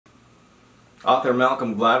Author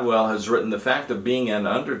Malcolm Gladwell has written, "The fact of being an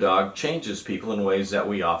underdog changes people in ways that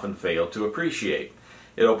we often fail to appreciate.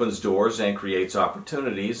 It opens doors and creates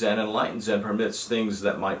opportunities and enlightens and permits things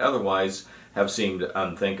that might otherwise have seemed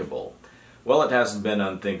unthinkable." Well, it hasn't been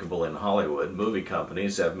unthinkable in Hollywood. Movie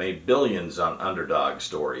companies have made billions on underdog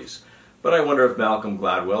stories. But I wonder if Malcolm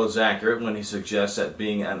Gladwell is accurate when he suggests that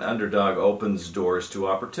being an underdog opens doors to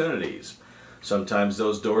opportunities. Sometimes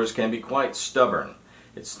those doors can be quite stubborn.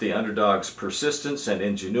 It's the underdog's persistence and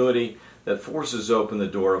ingenuity that forces open the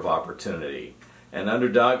door of opportunity. An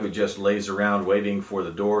underdog who just lays around waiting for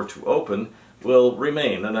the door to open will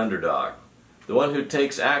remain an underdog. The one who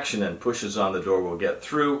takes action and pushes on the door will get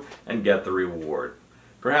through and get the reward.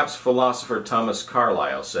 Perhaps philosopher Thomas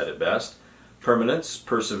Carlyle said it best: "Permanence,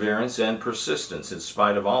 perseverance, and persistence in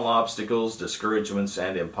spite of all obstacles, discouragements,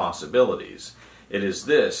 and impossibilities. It is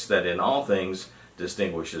this that in all things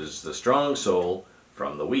distinguishes the strong soul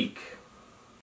from the weak."